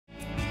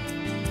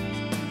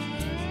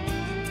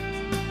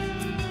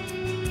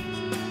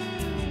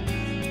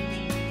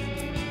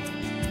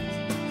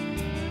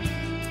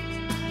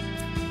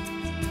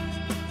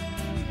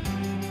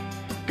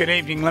Good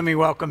evening. Let me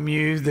welcome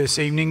you this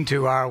evening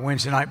to our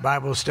Wednesday night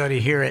Bible study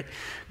here at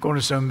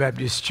Cornerstone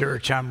Baptist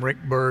Church. I'm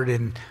Rick Byrd,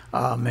 and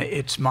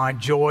it's my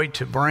joy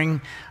to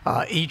bring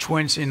each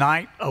Wednesday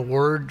night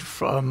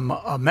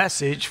a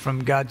message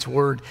from God's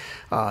Word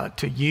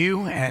to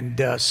you,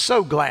 and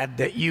so glad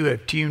that you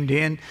have tuned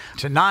in.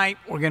 Tonight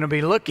we're going to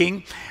be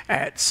looking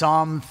at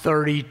Psalm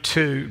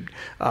 32.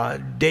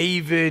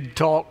 David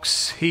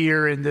talks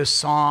here in this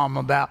psalm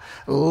about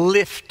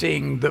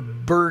lifting the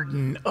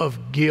burden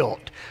of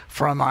guilt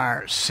from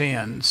our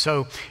sins.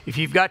 So if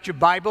you've got your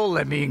Bible,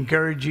 let me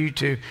encourage you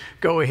to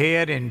go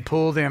ahead and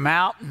pull them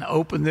out and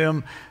open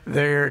them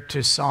there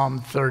to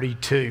Psalm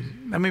 32.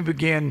 Let me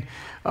begin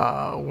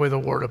with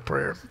a word of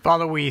prayer.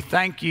 Father, we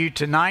thank you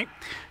tonight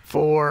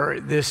for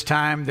this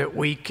time that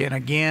we can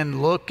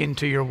again look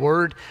into your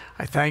word.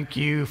 I thank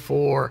you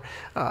for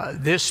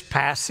this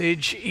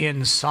passage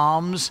in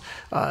Psalms,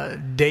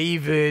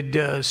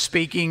 David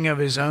speaking of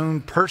his own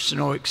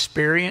personal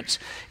experience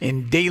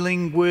in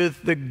dealing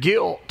with the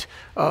guilt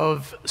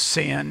of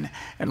sin.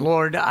 And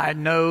Lord, I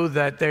know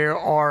that there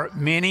are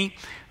many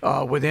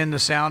within the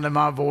sound of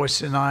my voice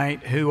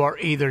tonight who are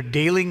either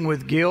dealing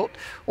with guilt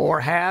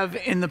or have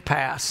in the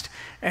past.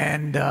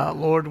 And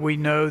Lord, we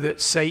know that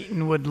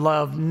Satan would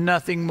love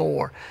nothing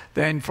more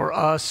than for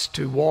us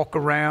to walk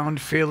around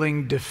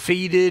feeling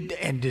defeated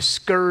and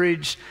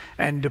discouraged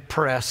and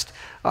depressed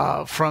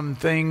from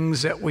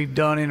things that we've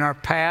done in our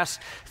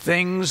past,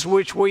 things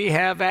which we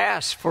have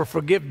asked for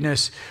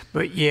forgiveness,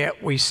 but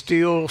yet we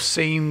still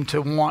seem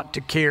to want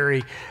to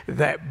carry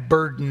that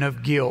burden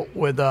of guilt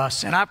with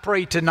us. And I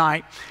pray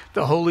tonight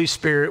the Holy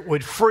Spirit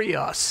would free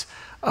us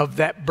of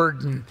that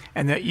burden,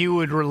 and that you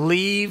would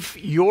relieve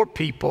your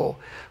people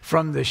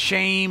from the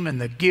shame and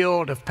the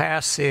guilt of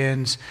past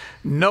sins,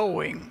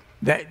 knowing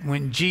that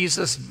when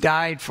Jesus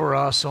died for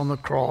us on the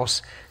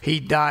cross, he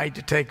died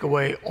to take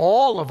away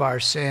all of our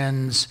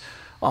sins,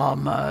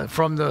 from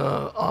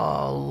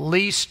the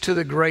least to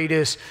the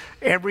greatest.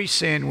 Every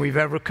sin we've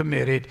ever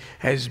committed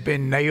has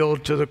been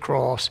nailed to the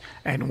cross,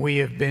 and we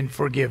have been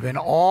forgiven,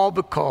 all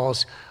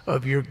because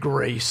of your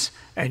grace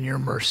and your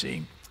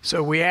mercy.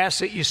 So we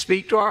ask that you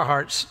speak to our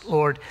hearts,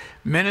 Lord,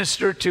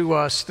 minister to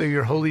us through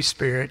your Holy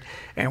Spirit,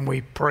 and we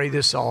pray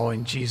this all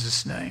in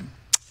Jesus' name.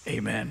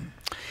 Amen.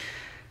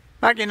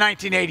 Back in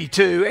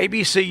 1982,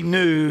 ABC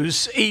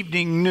News,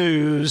 Evening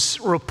News,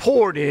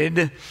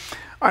 reported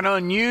an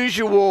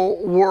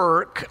unusual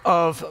work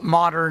of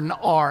modern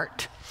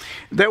art.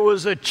 There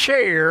was a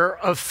chair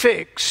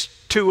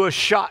affixed to a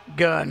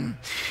shotgun,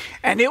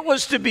 and it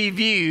was to be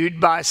viewed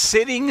by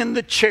sitting in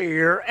the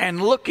chair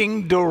and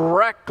looking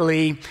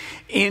directly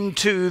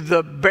into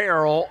the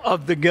barrel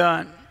of the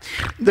gun.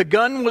 The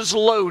gun was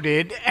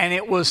loaded, and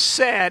it was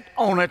set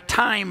on a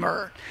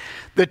timer.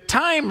 The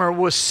timer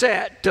was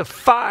set to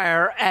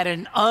fire at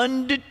an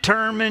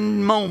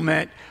undetermined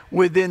moment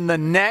within the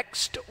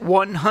next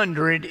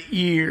 100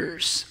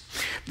 years.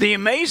 The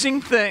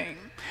amazing thing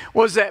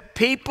was that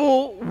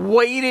people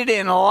waited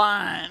in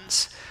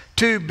lines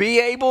to be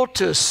able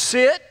to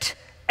sit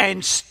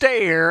and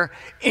stare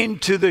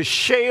into the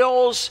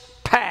shell's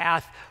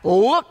path,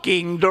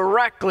 looking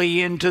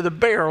directly into the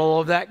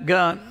barrel of that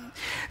gun.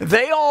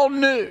 They all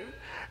knew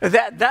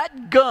that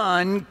that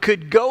gun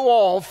could go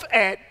off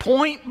at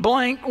point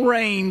blank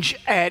range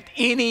at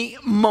any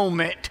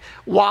moment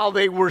while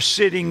they were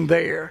sitting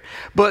there.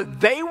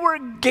 But they were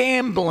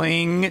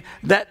gambling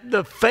that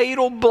the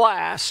fatal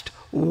blast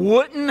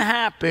wouldn't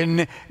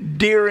happen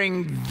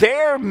during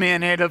their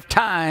minute of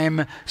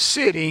time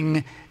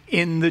sitting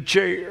in the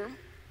chair.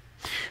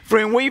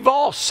 Friend, we've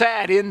all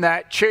sat in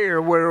that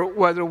chair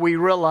whether we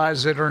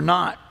realize it or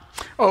not.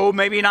 Oh,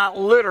 maybe not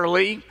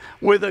literally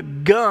with a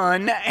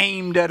gun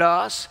aimed at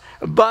us,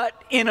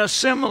 but in a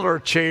similar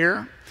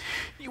chair.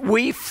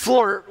 We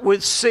flirt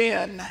with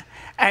sin,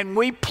 and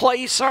we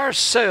place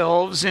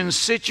ourselves in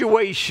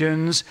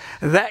situations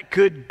that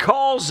could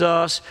cause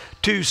us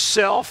to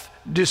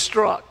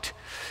self-destruct.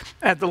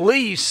 At the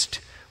least,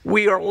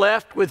 we are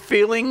left with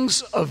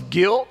feelings of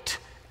guilt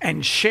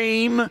and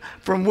shame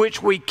from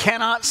which we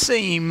cannot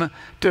seem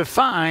to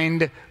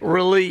find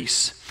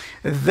release.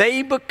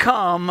 They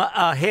become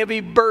a heavy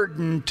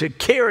burden to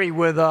carry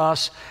with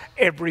us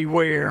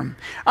everywhere.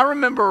 I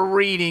remember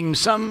reading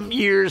some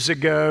years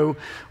ago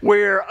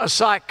where a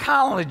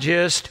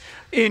psychologist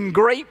in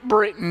Great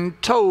Britain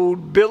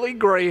told Billy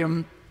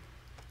Graham,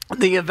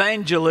 the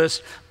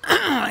evangelist,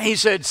 he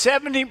said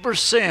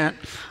 70%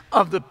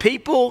 of the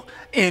people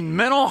in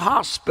mental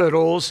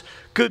hospitals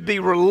could be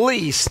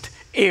released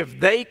if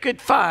they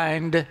could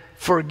find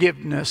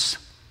forgiveness.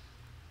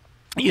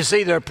 You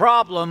see, their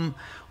problem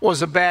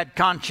was a bad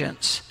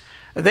conscience.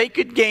 They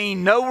could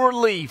gain no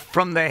relief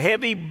from the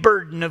heavy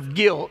burden of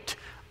guilt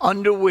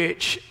under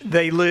which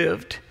they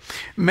lived.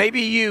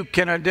 Maybe you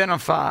can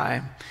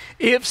identify.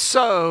 If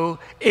so,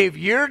 if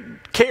you're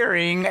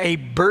carrying a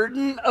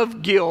burden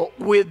of guilt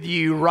with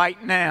you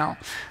right now,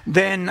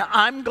 then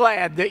I'm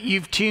glad that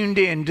you've tuned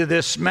in to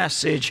this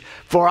message,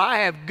 for I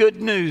have good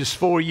news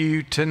for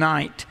you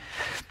tonight.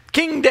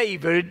 King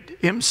David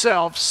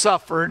himself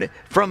suffered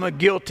from a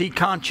guilty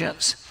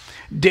conscience.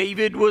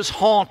 David was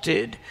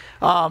haunted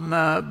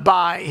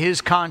by his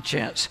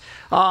conscience.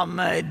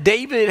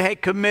 David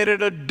had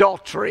committed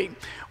adultery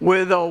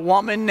with a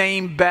woman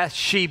named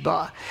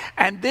Bathsheba.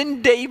 And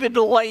then David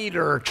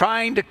later,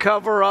 trying to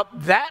cover up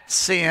that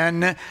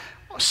sin,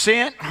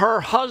 sent her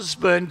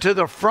husband to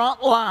the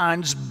front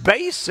lines,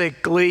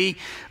 basically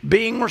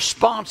being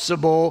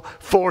responsible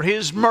for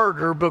his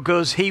murder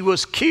because he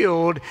was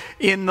killed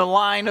in the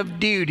line of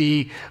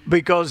duty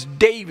because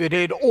David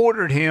had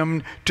ordered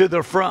him to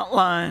the front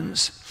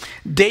lines.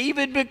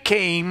 David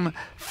became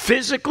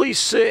physically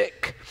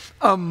sick,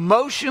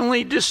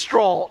 emotionally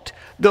distraught,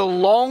 the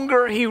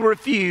longer he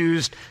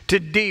refused to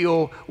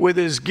deal with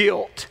his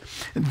guilt.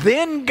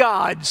 Then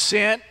God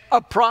sent a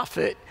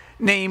prophet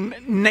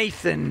named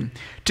Nathan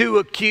to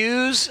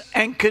accuse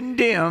and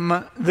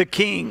condemn the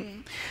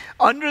king.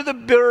 Under the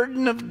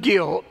burden of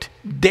guilt,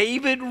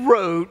 David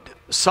wrote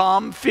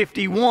Psalm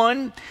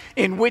 51,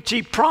 in which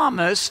he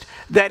promised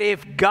that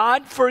if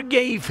God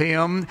forgave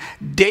him,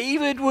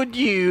 David would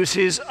use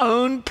his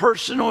own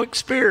personal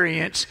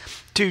experience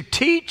to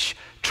teach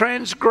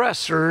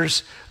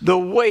transgressors the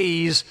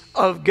ways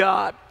of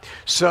God.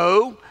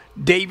 So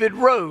David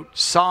wrote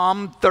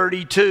Psalm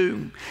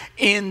 32.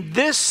 In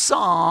this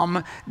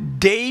psalm,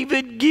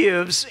 David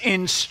gives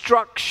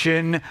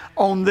instruction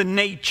on the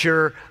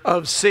nature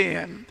of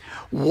sin.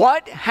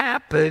 What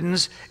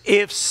happens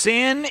if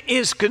sin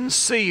is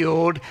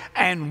concealed,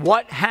 and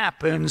what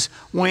happens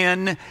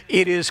when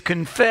it is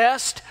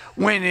confessed,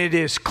 when it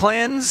is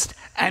cleansed,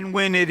 and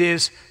when it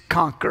is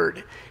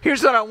conquered?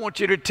 Here's what I want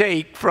you to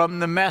take from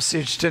the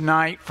message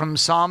tonight from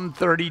Psalm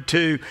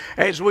 32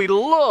 as we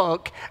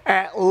look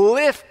at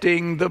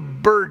lifting the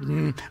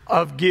burden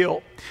of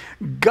guilt.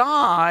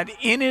 God,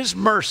 in His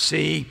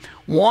mercy,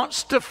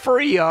 wants to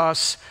free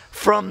us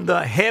from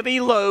the heavy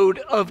load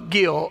of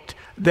guilt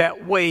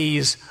that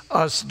weighs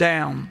us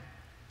down.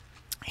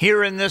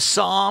 Here in this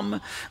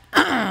psalm,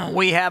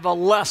 we have a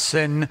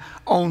lesson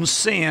on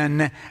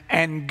sin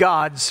and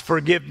God's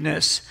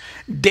forgiveness.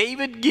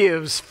 David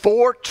gives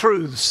 4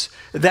 truths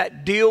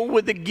that deal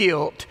with the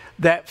guilt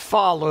that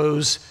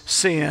follows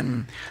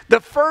sin.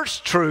 The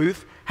first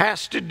truth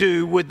has to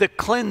do with the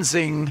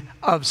cleansing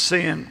of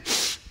sin.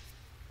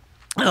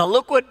 Now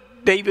look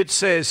what David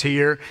says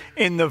here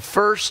in the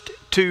first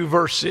 2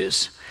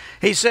 verses.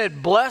 He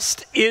said,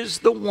 "Blessed is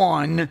the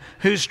one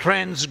whose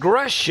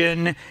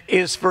transgression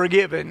is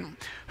forgiven,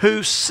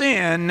 whose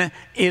sin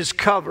is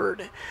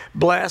covered.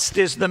 Blessed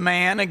is the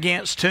man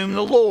against whom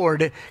the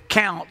Lord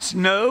counts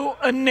no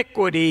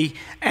iniquity,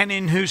 and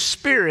in whose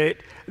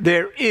spirit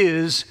there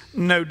is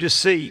no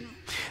deceit."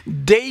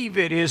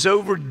 David is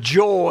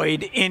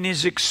overjoyed in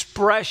his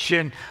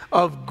expression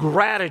of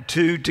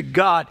gratitude to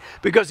God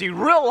because he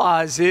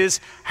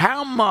realizes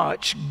how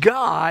much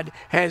God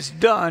has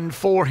done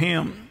for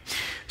him.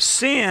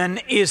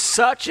 Sin is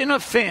such an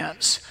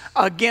offense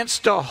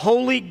against a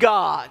holy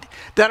God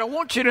that I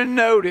want you to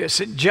notice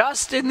that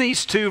just in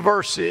these 2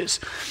 verses,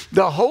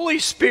 the Holy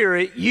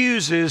Spirit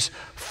uses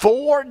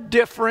 4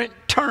 different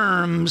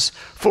terms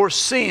for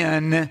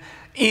sin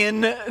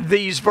in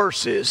these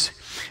verses.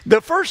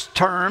 The first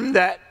term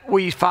that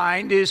we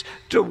find is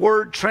the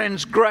word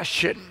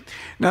transgression.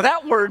 Now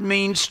that word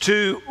means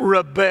to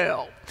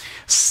rebel.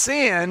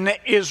 Sin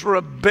is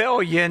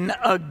rebellion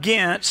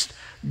against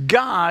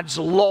God's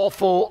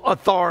lawful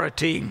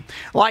authority.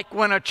 Like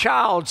when a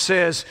child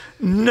says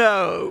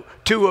no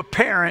to a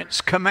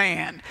parent's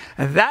command.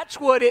 That's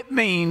what it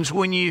means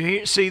when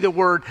you see the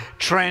word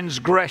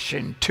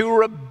transgression, to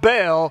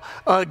rebel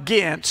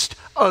against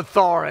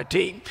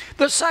authority.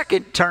 The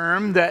second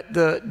term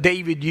that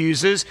David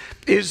uses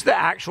is the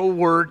actual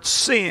word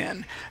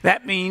sin.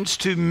 That means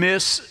to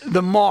miss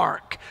the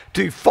mark,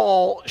 to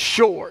fall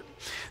short.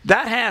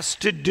 That has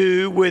to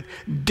do with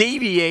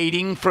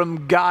deviating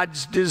from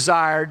God's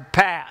desired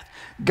path.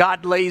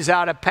 God lays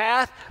out a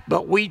path,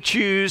 but we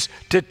choose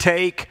to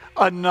take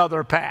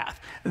another path.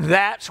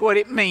 That's what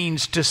it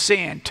means to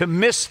sin, to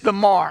miss the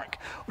mark,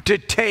 to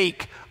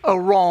take a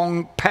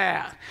wrong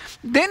path.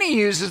 Then he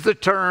uses the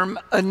term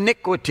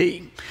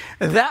iniquity.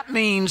 That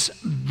means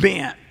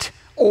bent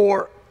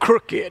or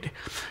crooked.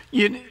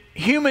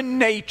 Human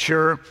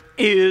nature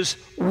is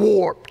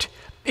warped.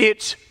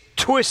 It's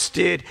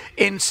twisted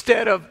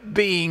instead of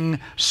being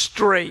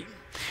straight.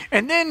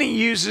 And then he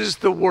uses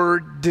the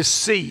word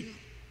deceit.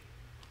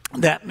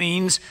 That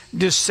means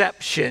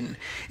deception.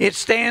 It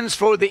stands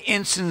for the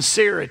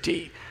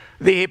insincerity,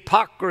 the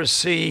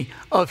hypocrisy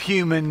of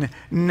human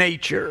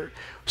nature.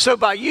 So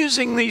by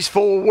using these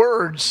 4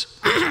 words,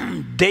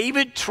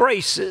 David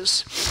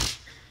traces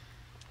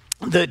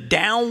the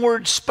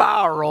downward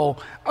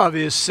spiral of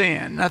his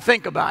sin. Now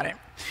think about it.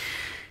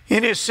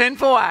 In his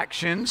sinful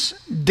actions,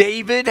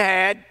 David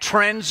had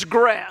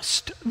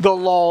transgressed the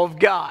law of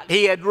God.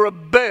 He had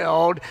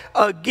rebelled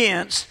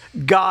against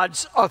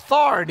God's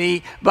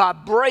authority by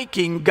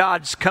breaking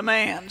God's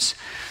commands.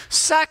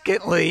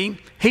 Secondly,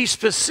 he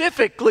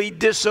specifically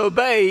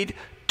disobeyed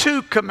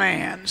 2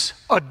 commands,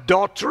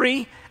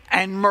 adultery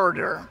and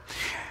murder.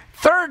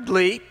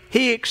 Thirdly,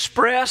 he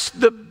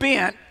expressed the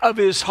bent of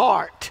his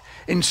heart.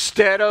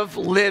 Instead of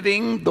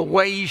living the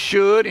way he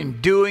should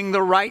and doing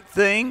the right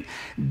thing,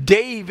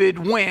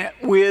 David went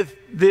with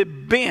the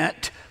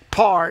bent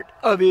part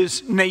of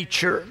his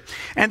nature.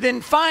 And then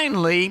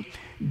finally,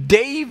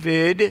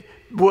 David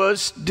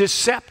was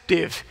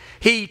deceptive.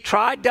 He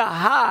tried to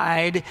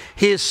hide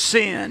his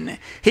sin.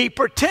 He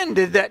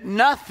pretended that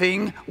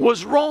nothing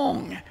was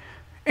wrong,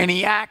 and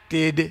he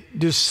acted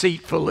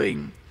deceitfully.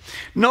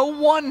 No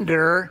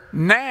wonder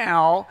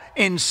now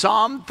in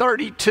Psalm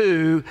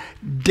 32,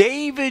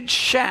 David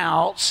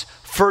shouts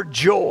for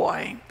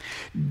joy.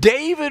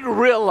 David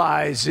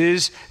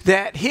realizes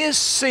that his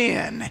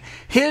sin,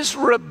 his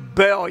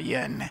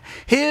rebellion,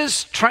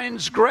 his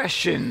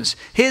transgressions,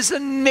 his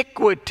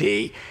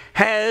iniquity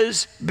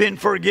has been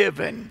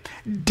forgiven.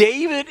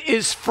 David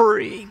is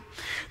free.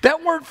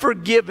 That word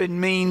forgiven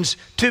means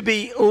to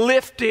be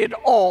lifted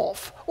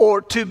off or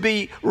to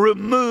be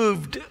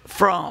removed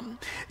from.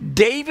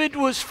 David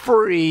was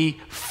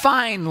free,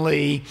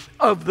 finally,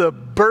 of the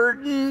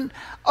burden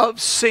of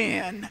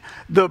sin,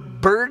 the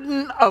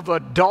burden of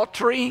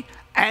adultery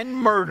and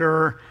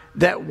murder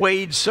that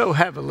weighed so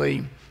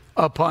heavily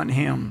upon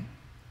him.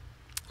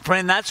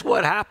 Friend, that's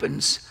what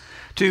happens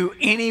to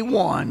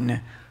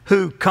anyone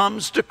who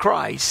comes to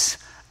Christ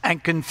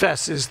and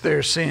confesses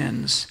their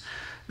sins.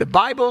 The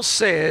Bible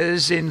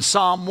says in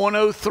Psalm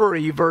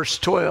 103, verse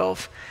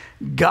 12,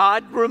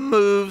 God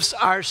removes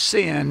our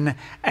sin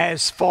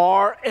as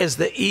far as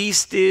the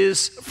east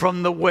is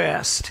from the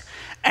west,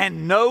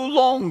 and no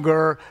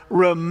longer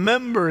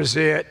remembers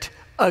it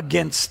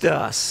against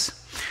us.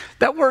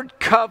 That word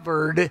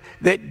covered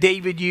that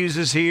David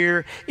uses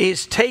here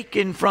is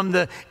taken from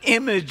the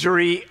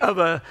imagery of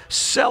a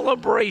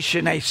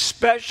celebration, a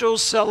special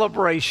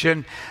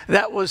celebration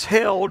that was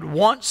held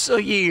once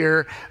a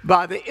year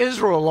by the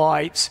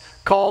Israelites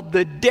called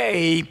the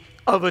Day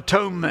of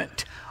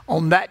Atonement.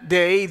 On that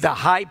day, the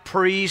high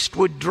priest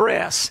would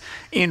dress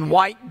in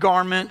white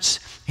garments.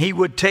 He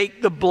would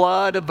take the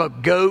blood of a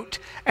goat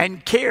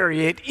and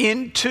carry it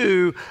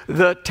into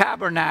the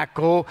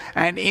tabernacle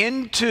and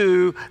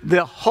into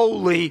the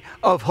Holy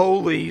of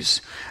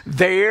Holies.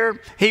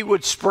 There, he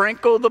would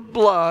sprinkle the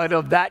blood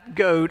of that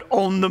goat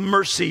on the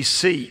mercy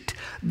seat,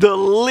 the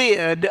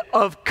lid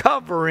of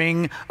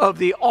covering of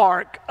the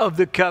Ark of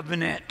the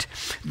Covenant.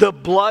 The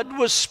blood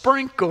was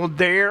sprinkled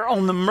there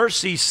on the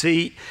mercy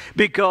seat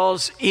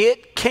because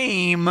it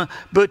came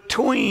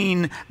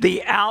between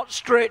the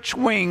outstretched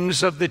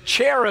wings of the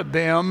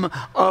cherubim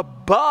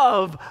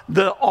above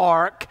the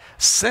ark,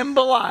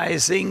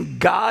 symbolizing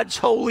God's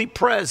holy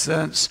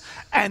presence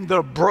and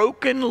the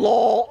broken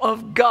law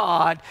of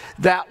God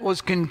that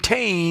was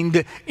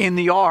contained in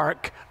the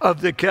Ark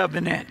of the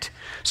Covenant.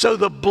 So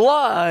the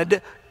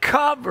blood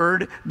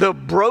covered the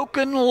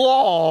broken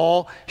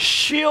law,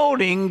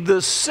 shielding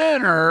the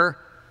sinner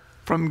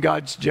from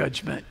God's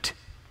judgment.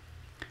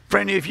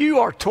 Friend, if you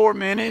are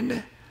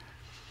tormented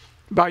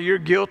by your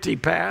guilty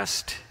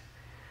past,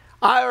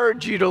 I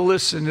urge you to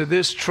listen to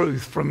this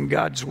truth from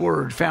God's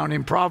Word found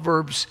in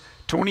Proverbs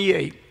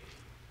 28,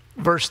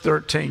 verse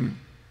 13.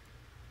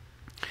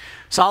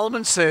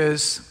 Solomon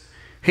says,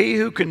 "He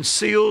who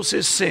conceals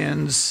his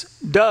sins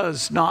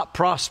does not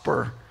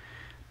prosper,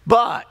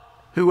 but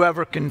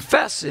whoever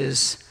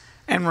confesses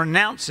and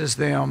renounces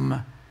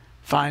them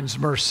finds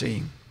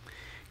mercy."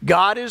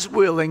 God is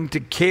willing to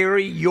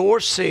carry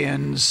your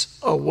sins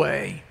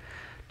away,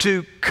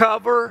 to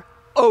cover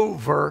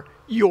over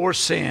your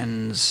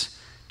sins,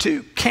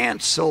 to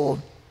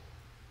cancel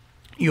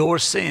your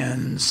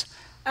sins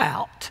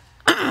out.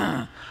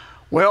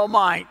 Well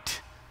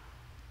might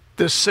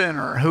the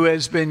sinner who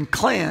has been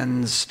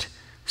cleansed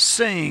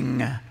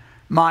sing,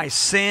 "My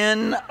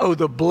sin, oh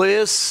the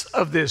bliss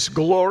of this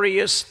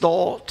glorious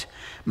thought,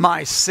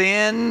 my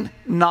sin,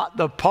 not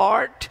the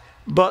part,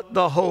 but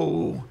the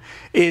whole,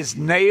 is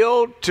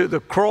nailed to the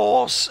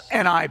cross,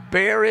 and I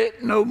bear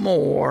it no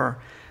more.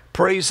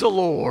 Praise the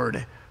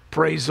Lord,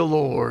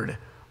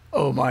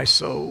 oh my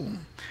soul."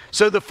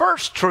 So the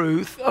first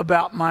truth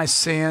about my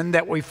sin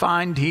that we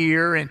find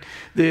here in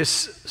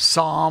this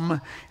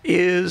psalm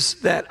is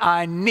that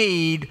I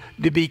need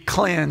to be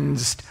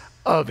cleansed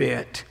of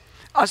it.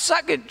 A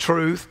second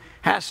truth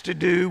has to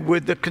do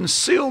with the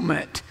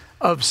concealment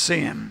of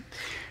sin.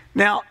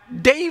 Now,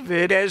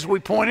 David, as we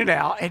pointed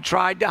out, had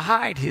tried to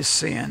hide his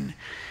sin,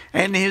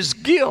 and his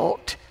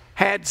guilt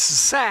had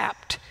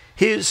sapped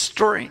his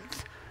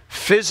strength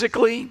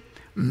physically,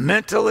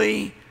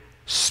 mentally,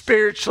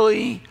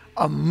 spiritually,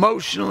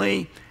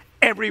 emotionally,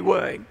 every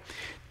way.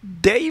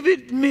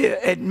 David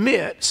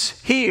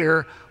admits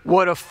here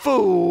what a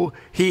fool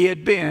he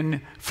had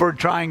been for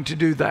trying to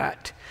do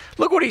that.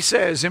 Look what he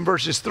says in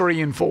verses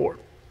 3 and 4.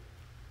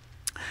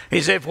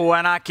 He said, "For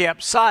when I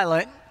kept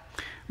silent,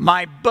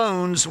 my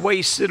bones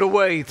wasted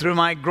away through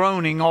my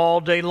groaning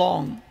all day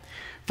long.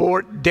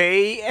 For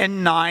day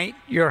and night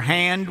your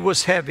hand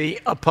was heavy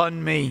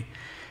upon me.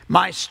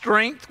 My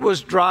strength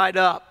was dried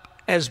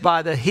up as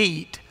by the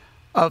heat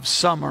of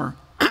summer."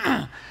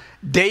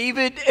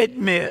 David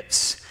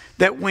admits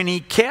that when he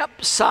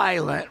kept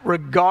silent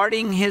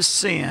regarding his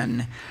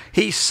sin,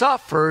 he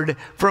suffered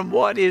from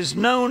what is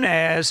known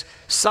as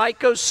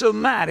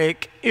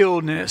psychosomatic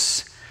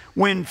illness,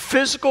 when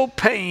physical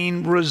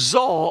pain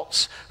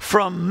results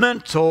from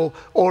mental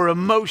or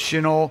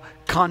emotional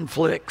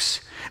conflicts.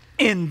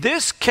 In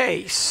this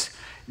case,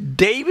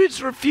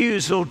 David's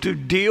refusal to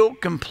deal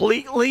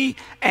completely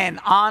and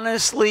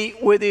honestly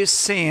with his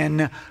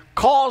sin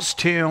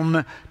caused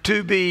him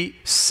to be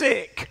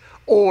sick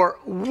or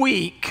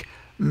weak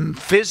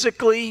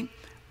physically,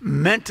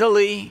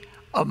 mentally,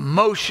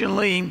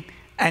 emotionally,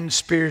 and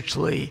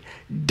spiritually.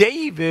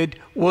 David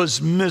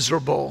was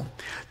miserable.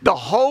 The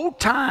whole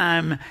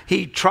time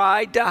he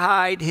tried to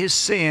hide his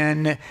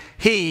sin,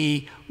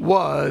 he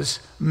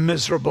was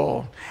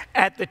miserable.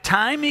 At the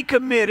time he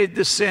committed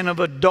the sin of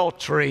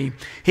adultery,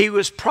 he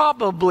was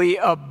probably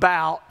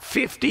about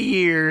 50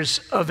 years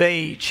of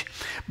age.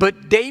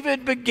 But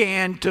David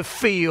began to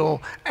feel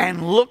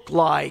and look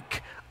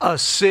like a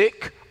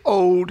sick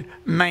old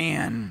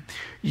man,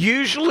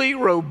 usually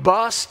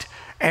robust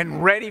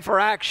and ready for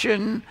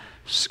action,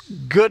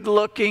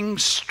 good-looking,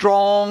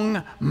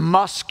 strong,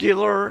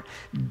 muscular.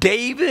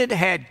 David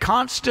had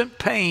constant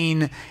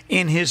pain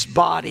in his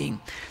body.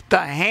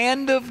 The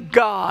hand of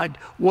God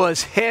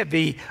was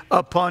heavy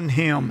upon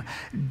him.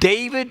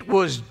 David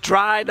was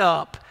dried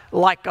up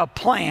like a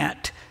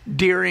plant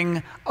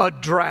during a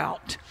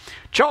drought.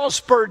 Charles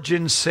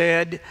Spurgeon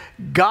said,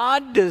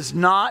 "God does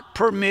not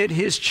permit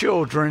his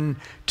children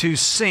to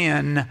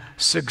sin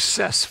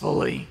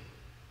successfully."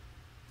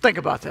 Think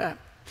about that.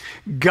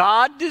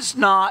 God does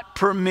not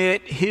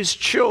permit his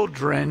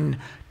children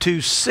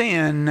to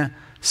sin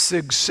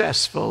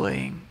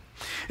successfully.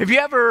 Have you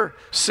ever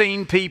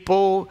seen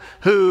people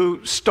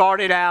who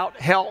started out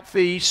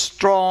healthy,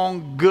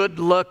 strong,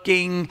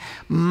 good-looking,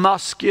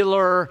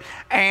 muscular,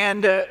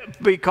 and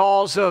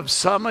because of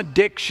some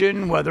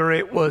addiction, whether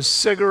it was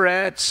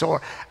cigarettes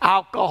or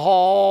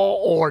alcohol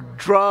or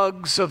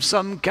drugs of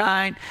some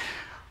kind,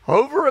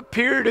 over a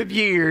period of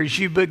years,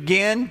 you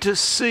begin to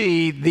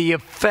see the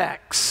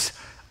effects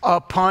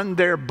upon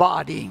their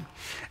body,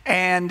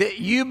 and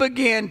you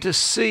begin to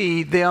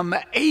see them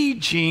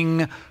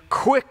aging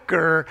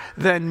quicker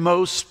than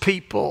most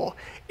people.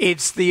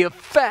 It's the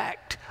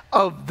effect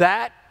of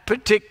that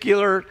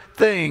particular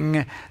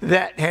thing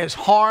that has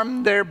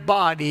harmed their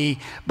body,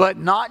 but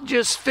not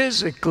just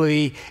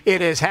physically. It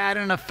has had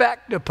an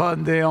effect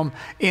upon them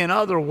in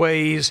other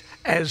ways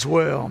as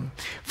well.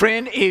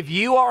 Friend, if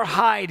you are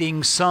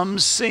hiding some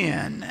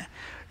sin,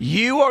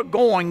 you are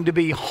going to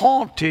be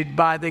haunted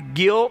by the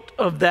guilt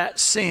of that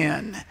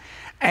sin.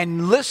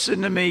 And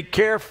listen to me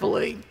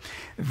carefully.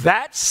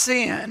 That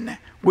sin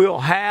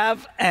will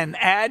have an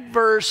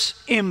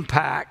adverse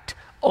impact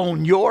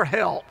on your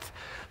health,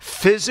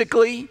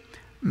 physically,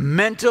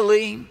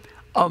 mentally,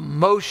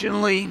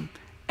 emotionally,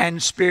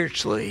 and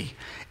spiritually.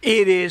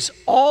 It is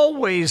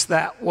always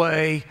that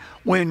way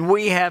when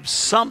we have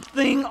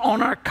something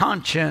on our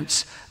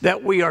conscience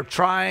that we are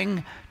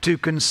trying to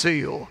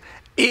conceal.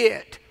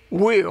 It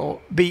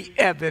will be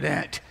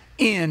evident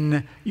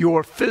in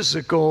your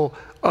physical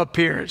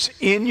appearance,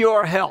 in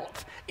your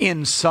health,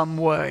 in some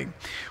way.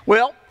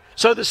 Well,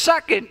 so the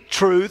second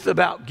truth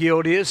about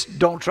guilt is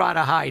don't try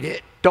to hide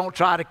it. Don't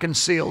try to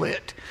conceal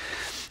it.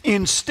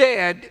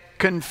 Instead,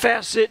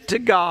 confess it to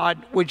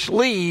God, which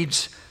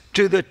leads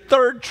to the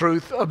third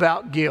truth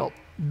about guilt,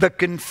 the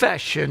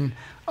confession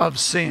of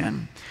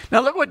sin.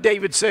 Now look what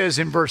David says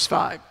in verse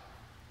 5.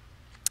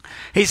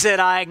 He said,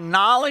 I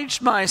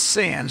acknowledged my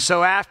sin.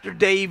 So after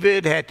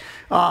David had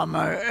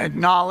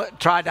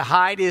tried to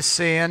hide his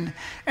sin,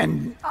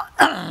 and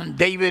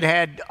David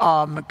had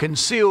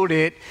concealed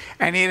it,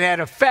 and it had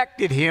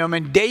affected him,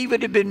 and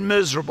David had been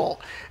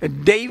miserable.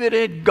 And David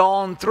had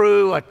gone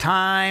through a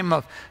time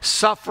of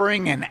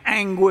suffering and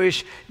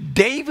anguish.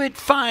 David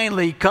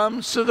finally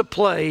comes to the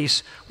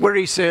place where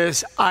he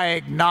says, I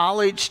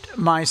acknowledged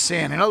my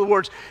sin. In other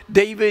words,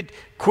 David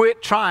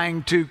quit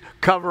trying to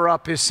cover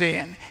up his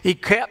sin. He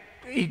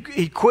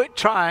quit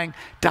trying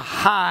to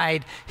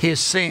hide his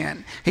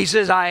sin. He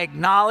says, I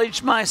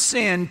acknowledge my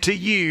sin to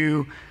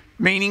you,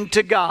 meaning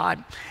to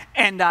God,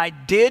 and I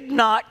did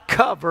not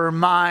cover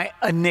my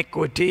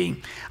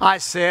iniquity. I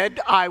said,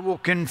 I will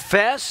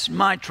confess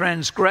my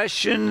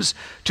transgressions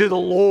to the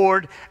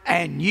Lord,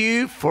 and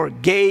you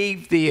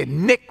forgave the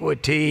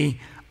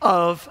iniquity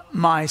of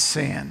my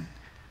sin.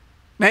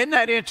 Now, isn't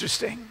that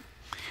interesting?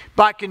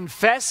 By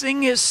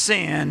confessing his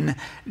sin,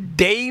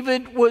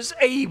 David was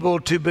able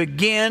to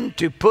begin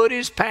to put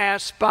his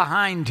past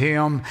behind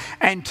him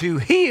and to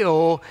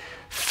heal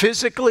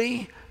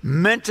physically,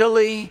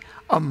 mentally,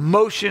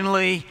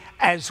 emotionally,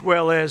 as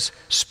well as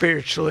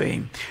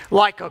spiritually.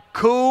 Like a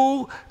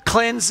cool,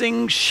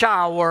 cleansing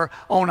shower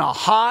on a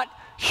hot,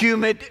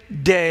 humid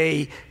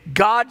day,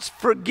 God's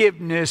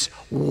forgiveness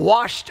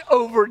washed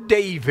over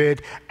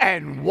David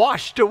and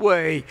washed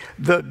away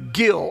the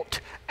guilt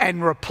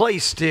and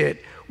replaced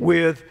it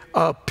with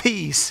a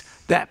peace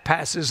that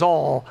passes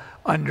all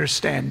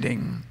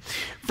understanding.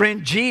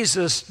 Friend,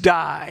 Jesus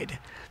died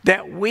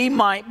that we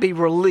might be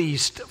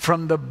released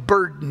from the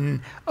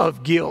burden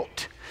of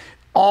guilt.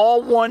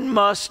 All one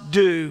must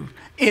do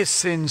is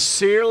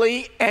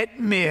sincerely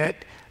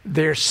admit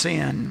their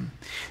sin.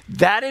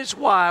 That is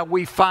why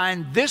we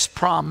find this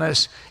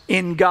promise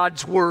in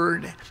God's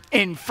Word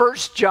in 1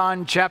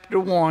 John chapter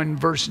 1,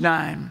 verse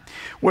 9,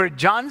 where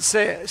John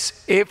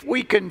says, if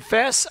we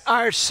confess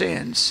our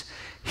sins,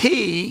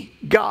 He,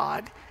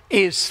 God,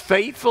 is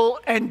faithful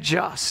and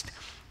just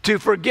to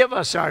forgive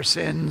us our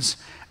sins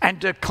and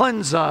to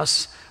cleanse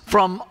us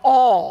from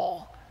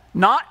all,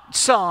 not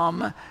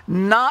some,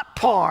 not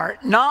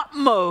part, not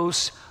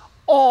most,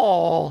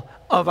 all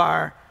of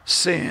our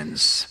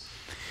sins.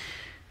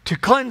 To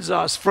cleanse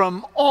us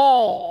from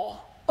all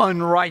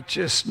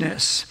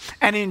unrighteousness.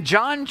 And in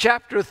John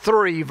chapter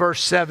 3,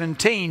 verse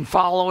 17,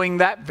 following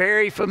that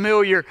very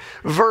familiar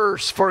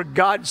verse, for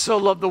God so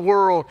loved the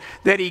world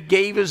that He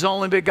gave His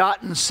only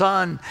begotten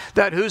Son,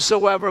 that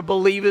whosoever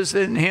believeth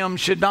in Him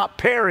should not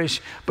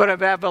perish, but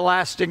have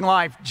everlasting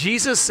life.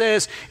 Jesus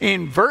says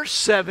in verse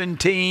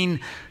 17,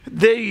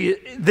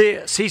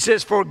 He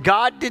says, for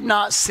God did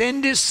not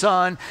send His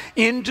Son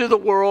into the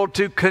world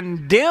to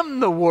condemn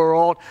the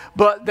world,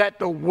 but that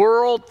the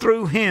world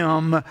through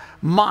Him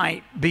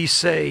might be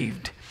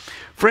saved.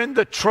 Friend,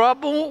 the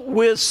trouble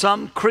with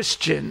some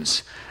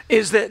Christians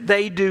is that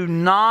they do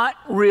not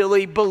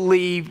really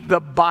believe the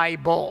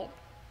Bible.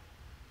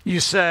 You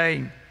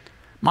say,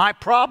 my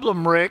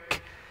problem,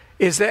 Rick,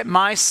 is that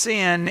my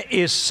sin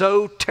is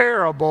so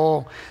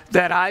terrible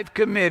that I've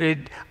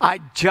committed, I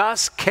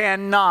just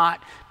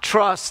cannot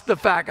trust the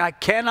fact, I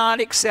cannot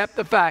accept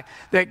the fact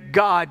that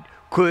God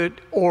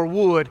could or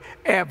would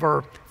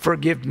ever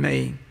forgive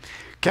me.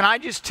 Can I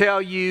just tell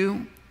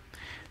you,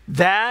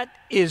 that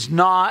is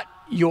not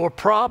your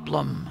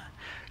problem.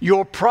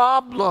 Your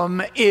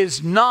problem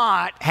is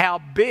not how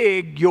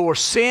big your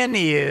sin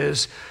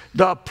is.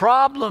 The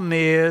problem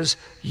is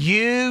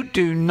you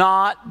do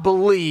not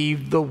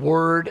believe the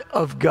Word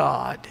of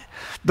God.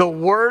 The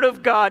Word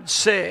of God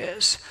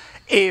says,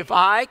 if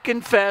I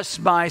confess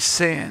my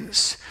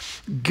sins,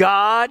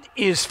 God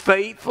is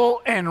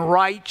faithful and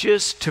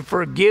righteous to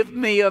forgive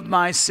me of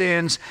my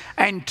sins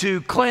and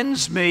to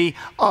cleanse me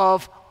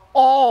of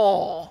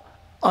all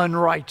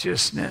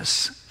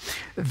unrighteousness.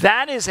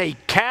 That is a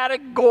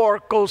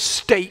categorical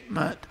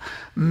statement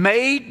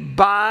made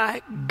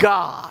by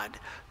God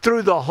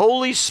through the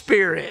Holy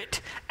Spirit,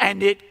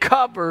 and it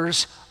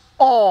covers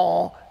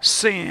all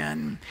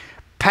sin,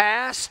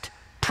 past,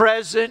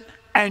 present,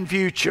 and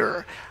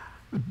future.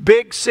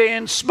 Big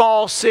sins,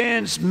 small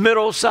sins,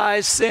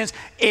 middle-sized sins,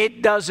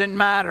 it doesn't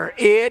matter.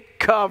 It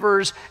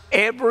covers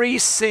every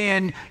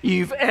sin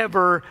you've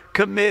ever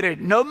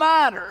committed, no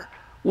matter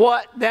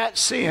what that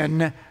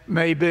sin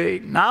may be.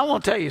 Now, I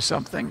want to tell you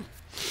something.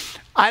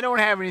 I don't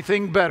have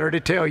anything better to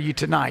tell you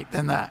tonight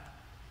than that.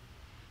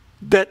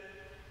 That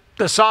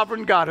the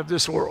sovereign God of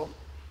this world,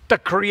 the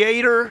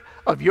creator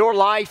of your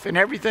life and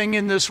everything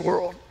in this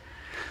world,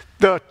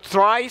 the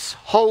thrice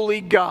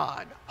holy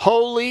God,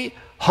 holy,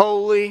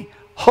 holy,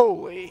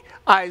 holy,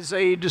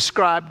 Isaiah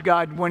described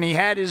God when he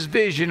had his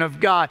vision of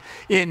God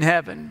in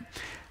heaven.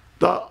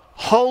 The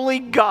holy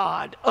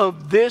God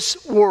of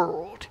this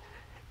world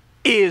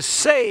is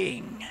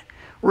saying,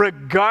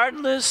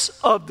 regardless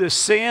of the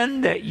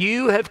sin that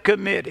you have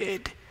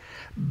committed,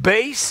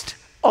 based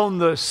on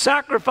the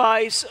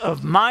sacrifice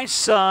of my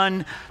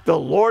Son, the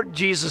Lord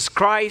Jesus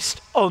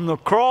Christ, on the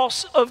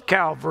cross of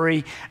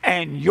Calvary,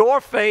 and your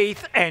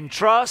faith and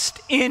trust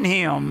in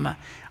Him,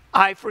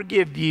 I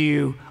forgive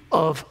you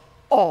of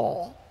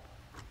all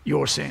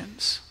your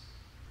sins.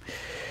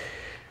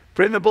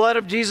 Friend, the blood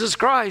of Jesus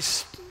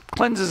Christ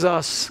cleanses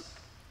us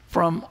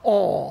from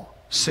all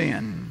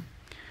sin.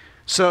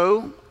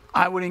 So,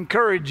 I would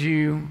encourage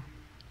you,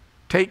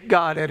 take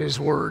God at His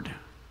word.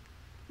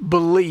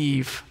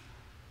 Believe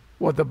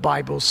what the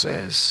Bible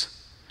says.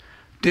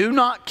 Do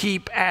not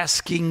keep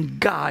asking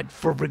God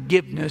for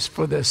forgiveness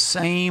for the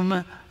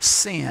same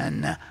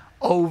sin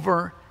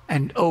over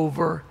and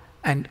over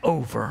and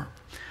over.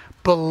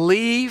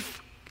 Believe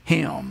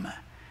Him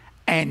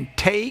and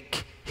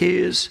take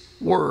His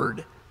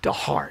word to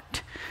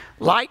heart.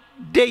 Like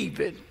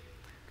David,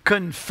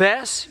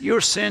 confess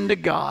your sin to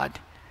God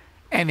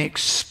and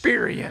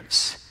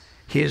experience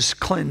His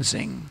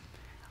cleansing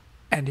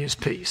and His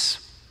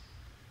peace.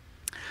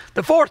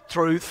 The fourth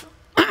truth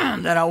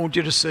that I want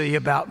you to see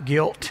about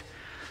guilt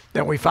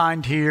that we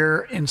find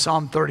here in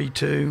Psalm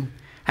 32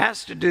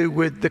 has to do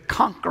with the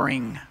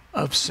conquering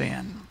of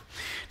sin.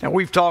 Now,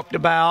 we've talked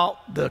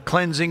about the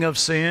cleansing of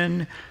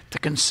sin, the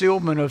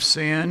concealment of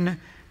sin,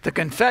 the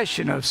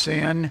confession of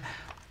sin,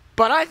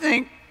 but I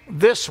think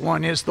this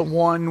one is the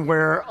one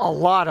where a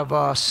lot of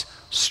us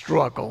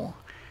struggle.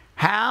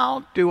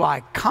 How do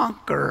I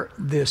conquer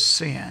this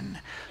sin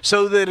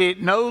so that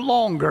it no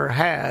longer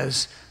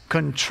has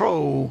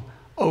control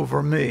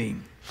over me?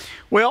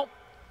 Well,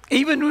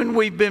 even when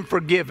we've been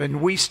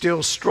forgiven, we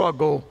still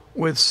struggle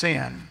with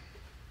sin.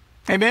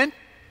 Amen?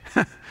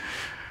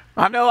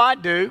 I know I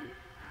do.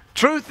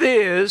 Truth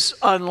is,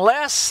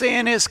 unless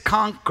sin is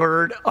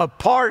conquered, a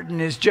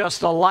pardon is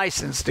just a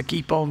license to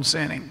keep on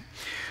sinning.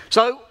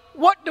 So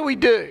what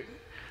do?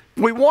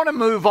 We want to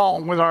move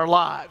on with our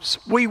lives.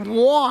 We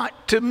want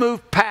to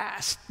move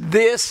past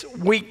this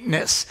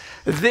weakness,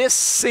 this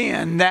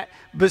sin that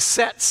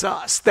besets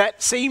us,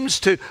 that seems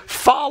to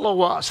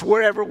follow us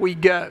wherever we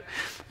go.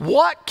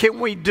 What can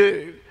we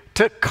do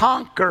to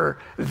conquer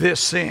this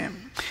sin?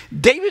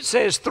 David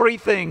says 3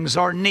 things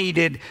are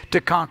needed to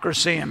conquer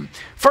sin.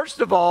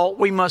 First of all,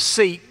 we must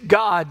seek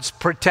God's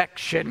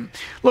protection.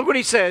 Look what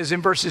he says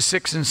in verses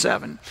 6 and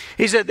 7.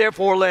 He said,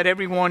 therefore, let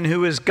everyone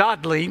who is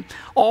godly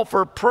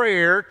offer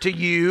prayer to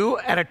you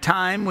at a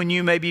time when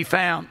you may be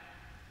found.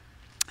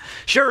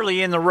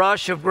 Surely in the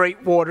rush of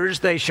great waters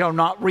they shall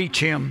not reach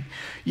him.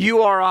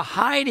 You are a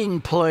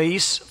hiding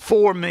place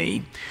for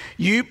me.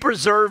 You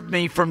preserve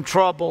me from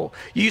trouble.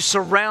 You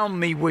surround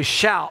me with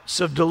shouts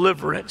of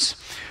deliverance.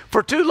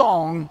 For too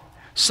long,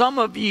 some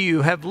of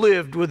you have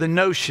lived with the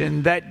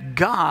notion that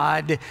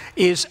God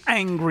is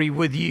angry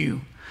with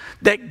you,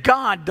 that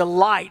God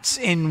delights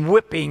in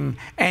whipping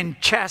and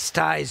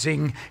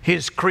chastising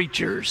his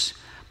creatures.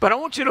 But I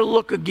want you to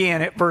look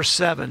again at verse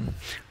 7.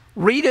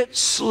 Read it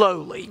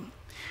slowly.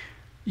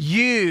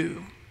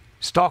 You,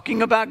 it's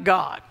talking about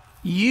God.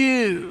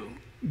 You,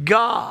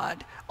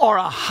 God, are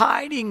a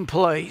hiding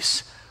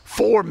place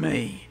for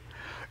me.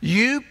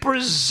 You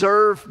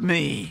preserve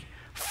me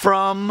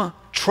from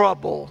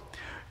trouble.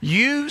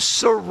 You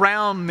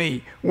surround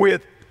me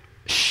with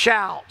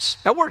shouts.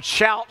 That word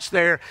shouts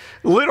there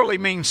literally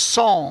means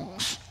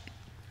songs.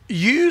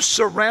 You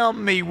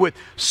surround me with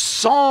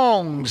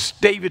songs,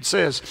 David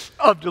says,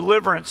 of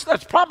deliverance.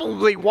 That's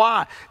probably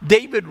why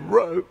David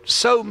wrote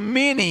so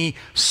many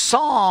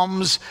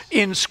psalms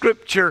in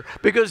Scripture,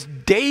 because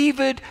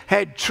David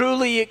had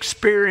truly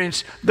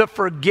experienced the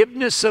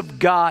forgiveness of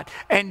God,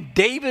 and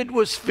David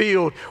was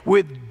filled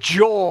with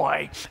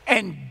joy.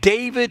 And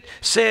David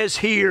says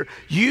here,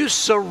 you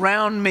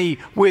surround me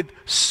with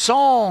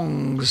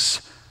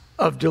songs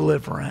of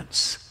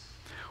deliverance.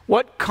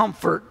 What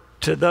comfort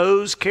to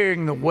those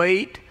carrying the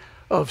weight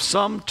of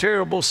some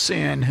terrible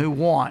sin who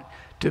want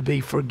to be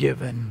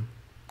forgiven.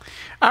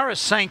 Ira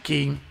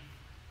Sankey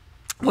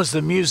was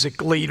the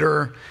music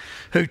leader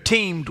who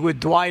teamed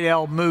with Dwight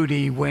L.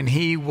 Moody when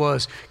he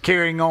was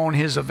carrying on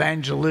his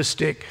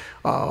evangelistic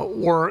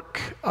work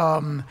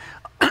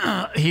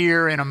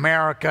here in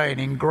America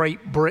and in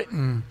Great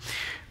Britain.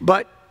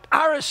 But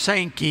Ira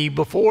Sankey,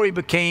 before he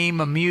became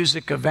a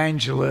music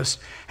evangelist,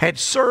 had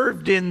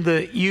served in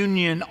the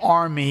Union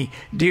Army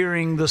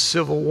during the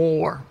Civil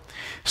War.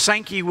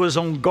 Sankey was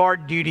on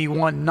guard duty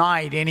one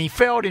night and he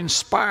felt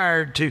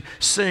inspired to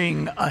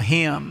sing a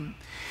hymn.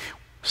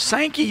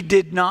 Sankey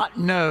did not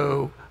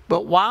know,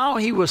 but while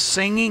he was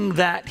singing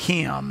that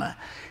hymn,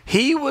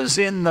 he was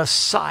in the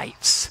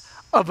sights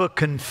of a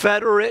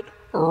Confederate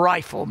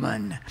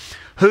rifleman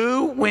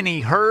who, when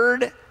he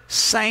heard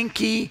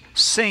Sankey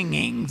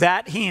singing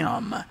that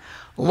hymn,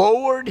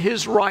 lowered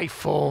his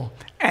rifle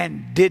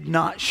and did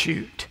not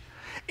shoot.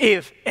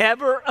 If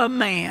ever a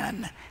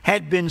man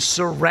had been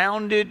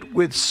surrounded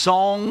with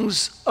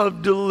songs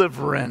of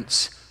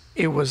deliverance,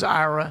 it was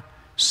Ira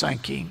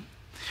Sankey.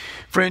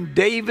 Friend,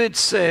 David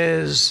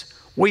says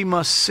we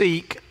must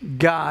seek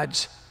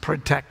God's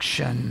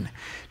protection.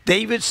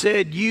 David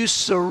said, you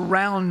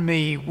surround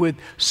me with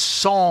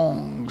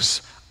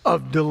songs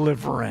of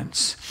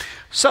deliverance.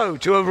 So,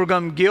 to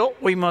overcome guilt,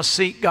 we must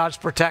seek God's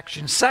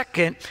protection.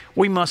 Second,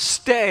 we must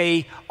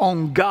stay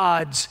on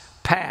God's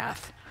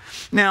path.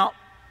 Now,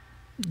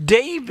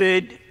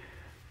 David,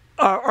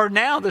 or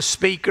now the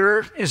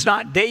speaker is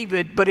not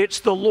David, but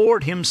it's the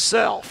Lord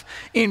himself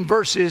in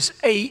verses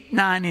 8,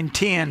 9, and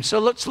 10. So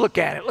let's look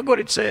at it. Look what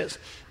it says.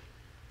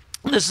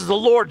 This is the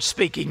Lord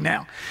speaking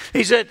now.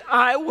 He said,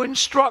 I will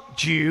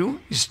instruct you.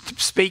 He's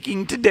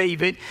speaking to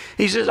David.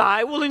 He says,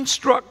 I will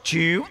instruct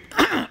you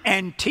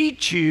and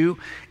teach you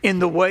in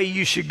the way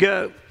you should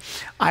go.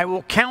 I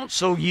will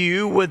counsel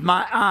you with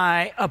my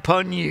eye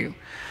upon you.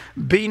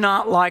 Be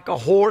not like a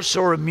horse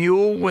or a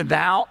mule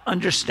without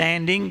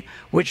understanding,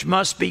 which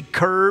must be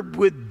curbed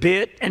with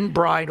bit and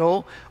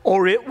bridle,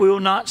 or it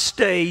will not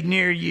stay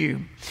near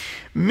you.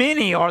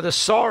 Many are the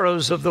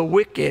sorrows of the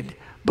wicked,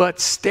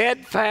 but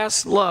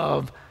steadfast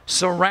love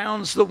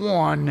surrounds the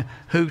one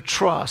who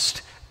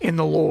trusts in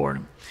the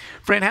Lord.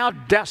 Friend, how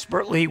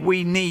desperately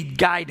we need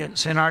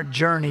guidance in our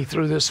journey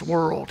through this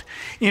world.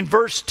 In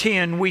verse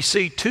 10, we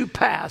see 2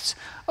 paths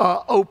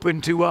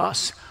open to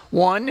us.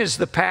 One is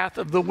the path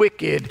of the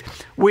wicked,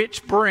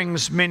 which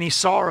brings many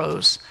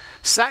sorrows.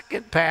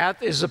 Second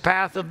path is the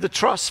path of the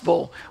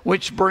trustful,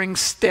 which brings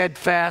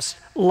steadfast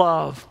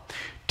love.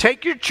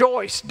 Take your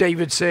choice,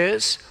 David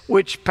says,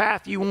 which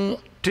path you want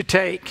to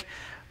take.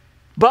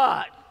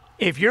 But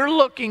if you're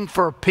looking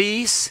for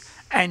peace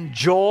and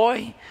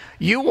joy,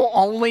 you will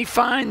only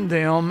find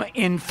them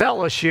in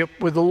fellowship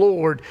with the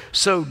Lord.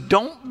 So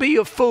don't be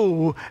a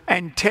fool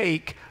and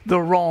take the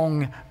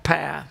wrong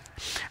path.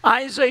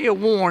 Isaiah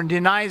warned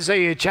in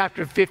Isaiah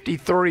chapter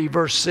 53,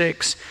 verse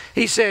 6.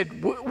 He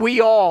said,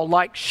 we all,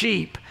 like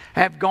sheep,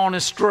 have gone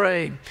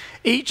astray.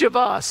 Each of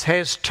us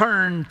has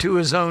turned to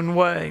his own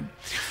way.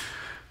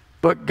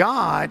 But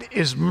God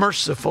is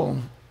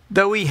merciful.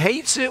 Though he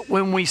hates it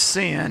when we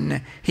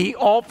sin, he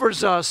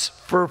offers us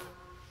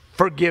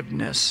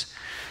forgiveness.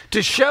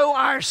 To show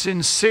our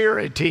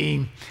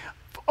sincerity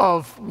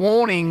of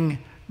wanting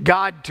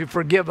God to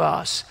forgive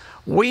us,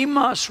 we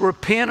must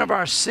repent of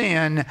our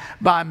sin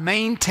by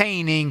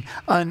maintaining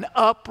an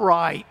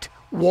upright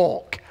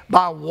walk,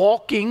 by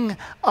walking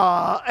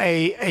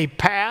a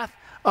path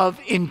of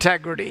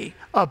integrity,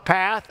 a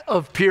path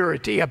of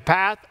purity, a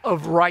path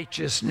of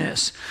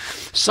righteousness.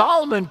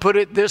 Solomon put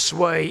it this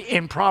way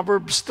in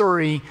Proverbs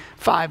 3,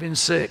 5 and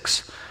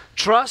 6.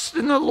 Trust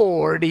in the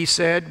Lord, he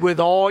said, with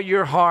all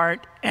your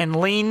heart, and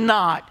lean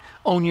not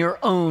on your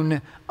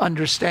own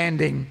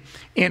understanding.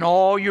 In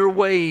all your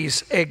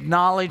ways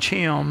acknowledge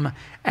him,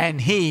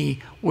 and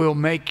he will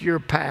make your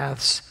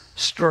paths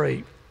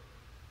straight.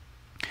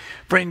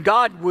 Friend,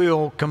 God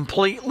will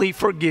completely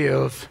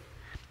forgive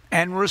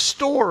and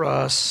restore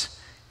us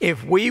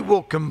if we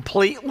will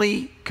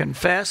completely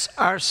confess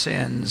our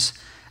sins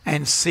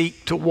and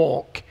seek to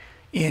walk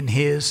in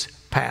his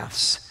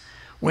paths.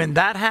 When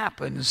that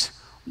happens,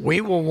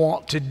 we will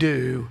want to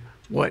do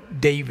what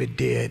David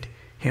did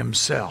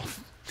himself.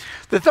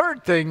 The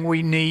third thing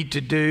we need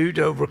to do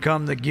to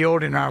overcome the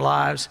guilt in our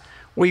lives,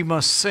 we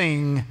must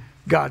sing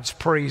God's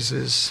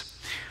praises.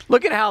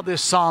 Look at how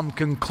this psalm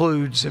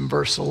concludes in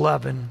verse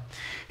 11.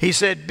 He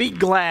said, "Be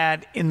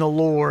glad in the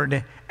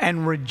Lord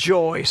and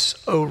rejoice,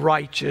 O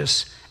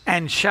righteous,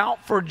 and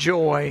shout for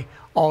joy,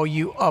 all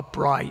you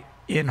upright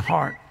in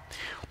heart."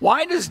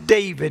 Why does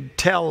David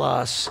tell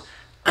us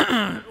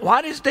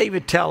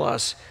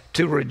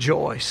to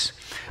rejoice?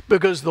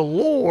 Because the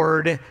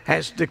Lord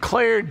has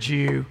declared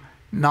you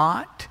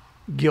not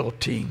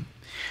guilty.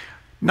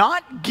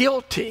 Not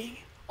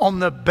guilty on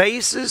the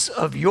basis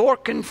of your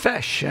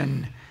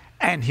confession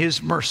and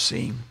his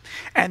mercy,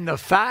 and the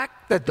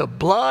fact that the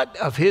blood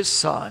of his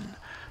Son,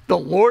 the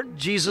Lord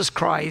Jesus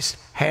Christ,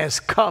 has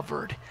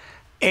covered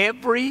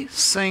every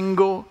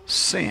single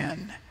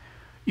sin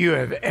you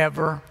have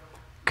ever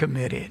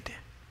committed.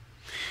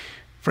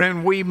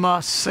 Friend, we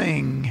must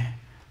sing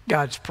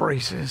God's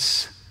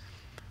praises.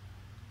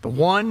 The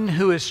one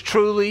who has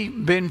truly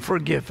been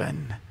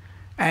forgiven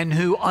and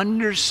who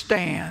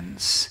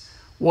understands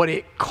what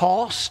it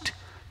cost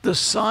the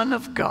Son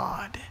of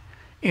God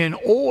in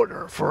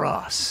order for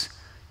us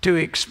to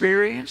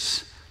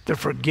experience the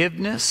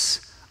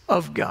forgiveness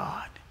of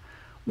God,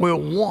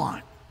 will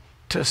want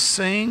to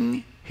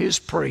sing his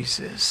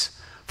praises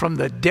from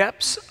the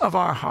depths of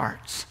our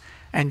hearts,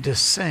 and to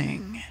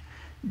sing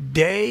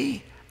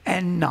day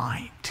and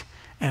night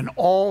and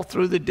all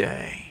through the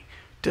day,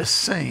 to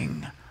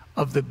sing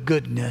of the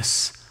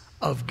goodness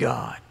of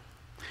God.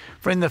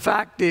 Friend, the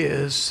fact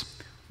is,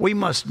 we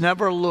must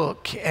never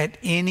look at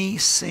any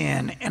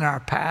sin in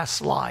our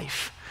past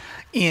life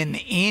in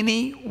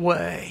any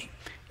way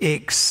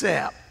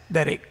except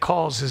that it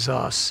causes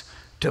us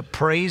to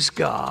praise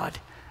God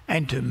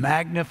and to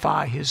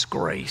magnify his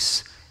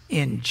grace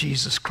in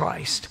Jesus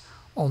Christ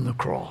on the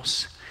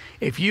cross.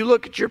 If you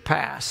look at your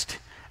past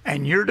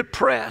and you're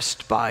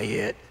depressed by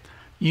it,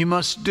 you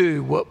must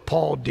do what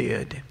Paul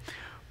did.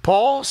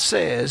 Paul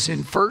says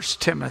in 1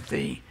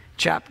 Timothy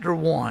chapter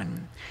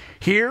 1,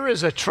 "Here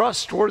is a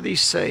trustworthy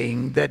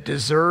saying that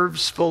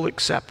deserves full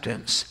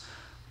acceptance.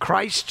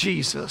 Christ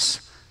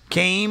Jesus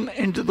came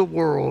into the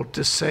world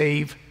to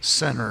save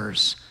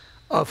sinners,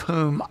 of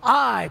whom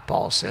I,"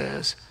 Paul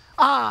says,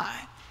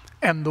 "I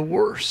am the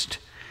worst."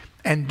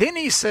 And then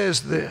he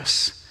says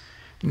this,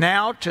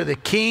 "Now to the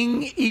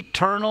King,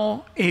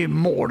 eternal,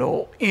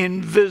 immortal,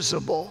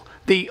 invisible,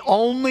 the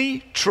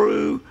only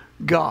true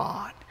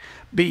God,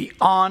 be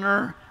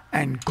honor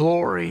and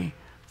glory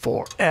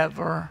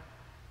forever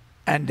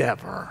and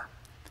ever.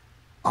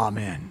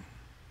 Amen."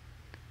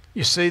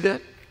 You see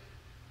that?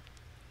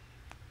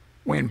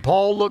 When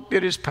Paul looked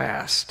at his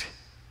past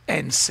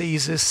and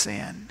sees his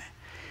sin,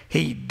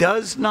 he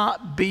does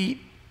not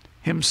beat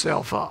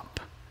himself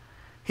up.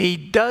 He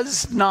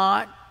does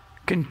not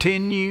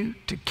continue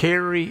to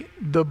carry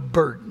the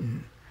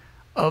burden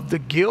of the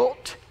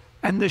guilt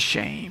and the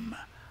shame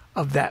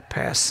of that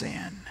past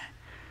sin.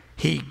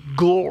 He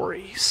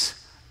glories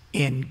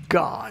in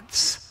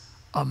God's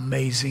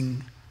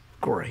amazing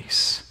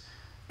grace.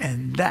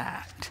 And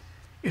that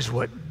is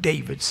what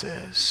David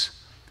says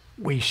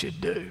we should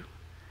do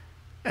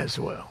as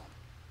well.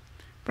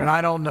 But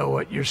I don't know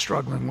what you're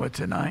struggling with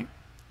tonight.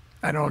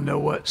 I don't know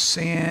what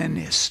sin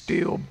is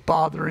still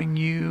bothering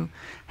you,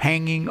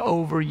 hanging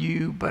over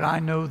you, but I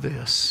know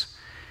this.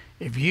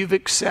 If you've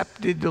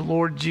accepted the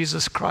Lord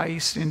Jesus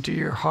Christ into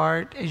your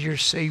heart as your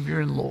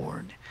Savior and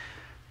Lord,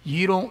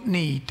 you don't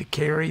need to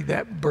carry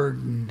that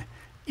burden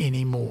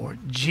anymore.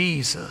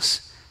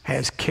 Jesus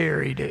has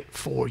carried it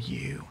for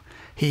you.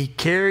 He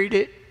carried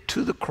it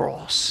to the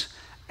cross,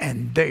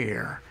 and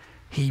there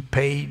he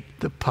paid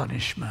the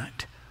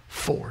punishment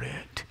for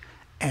it.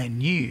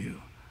 And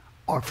you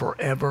are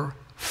forever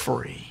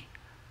free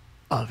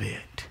of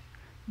it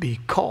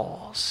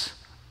because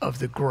of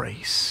the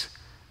grace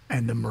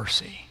and the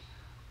mercy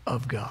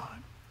of God.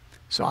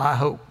 So I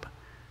hope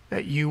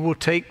that you will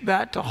take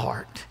that to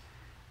heart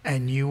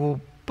and you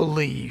will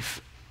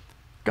believe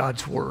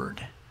God's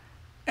word.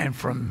 And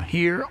from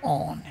here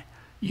on,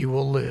 you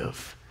will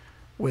live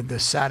with the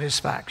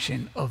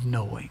satisfaction of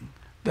knowing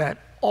that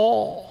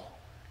all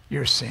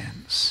your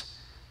sins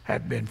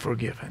have been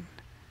forgiven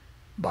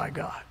by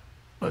God.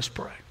 Let's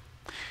pray.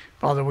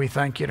 Father, we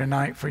thank you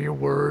tonight for your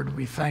word.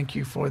 We thank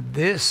you for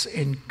this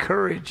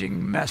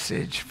encouraging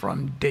message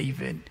from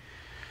David,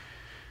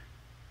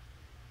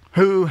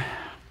 who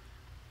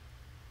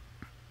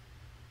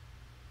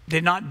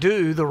did not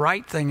do the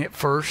right thing at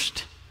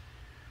first.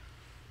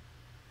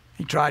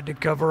 He tried to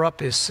cover up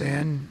his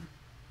sin,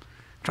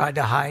 tried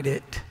to hide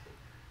it.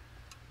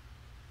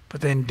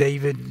 But then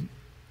David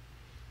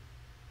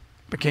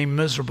became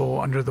miserable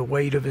under the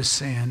weight of his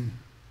sin.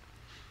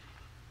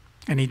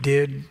 And he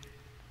did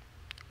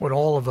what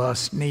all of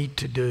us need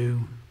to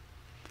do.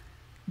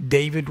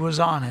 David was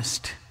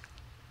honest.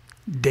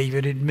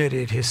 David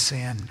admitted his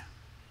sin.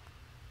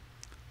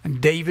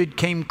 And David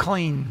came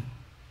clean.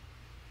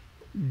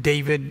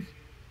 David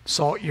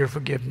sought your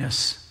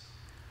forgiveness.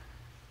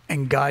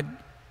 And God,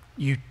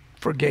 you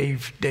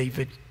forgave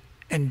David.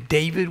 And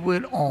David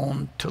went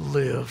on to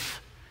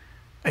live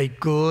a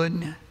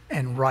good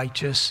and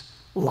righteous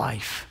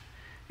life.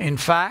 In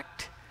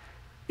fact,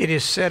 it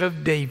is said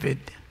of David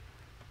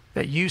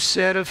that you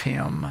said of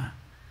him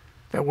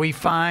that we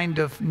find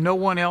of no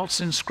one else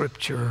in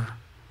Scripture,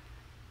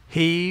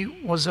 he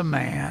was a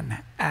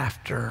man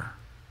after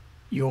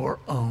your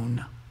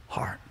own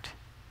heart.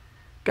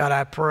 God,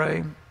 I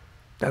pray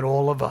that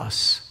all of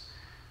us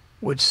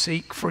would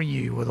seek for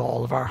you with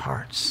all of our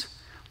hearts.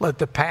 Let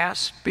the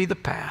past be the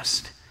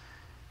past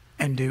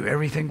and do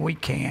everything we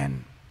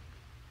can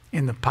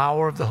in the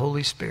power of the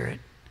Holy Spirit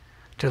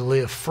to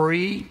live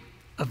free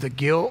of the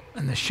guilt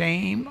and the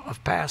shame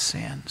of past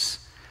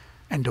sins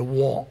and to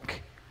walk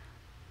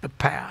the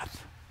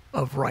path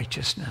of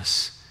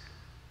righteousness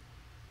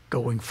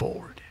going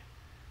forward.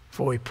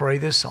 For we pray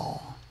this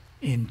all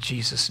in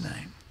Jesus'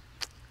 name.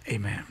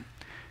 Amen.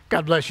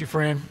 God bless you,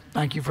 friend.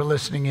 Thank you for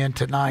listening in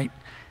tonight,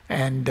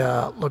 and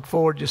look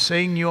forward to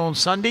seeing you on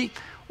Sunday,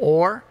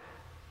 or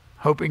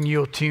hoping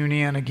you'll tune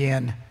in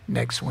again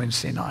next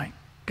Wednesday night.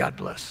 God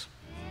bless.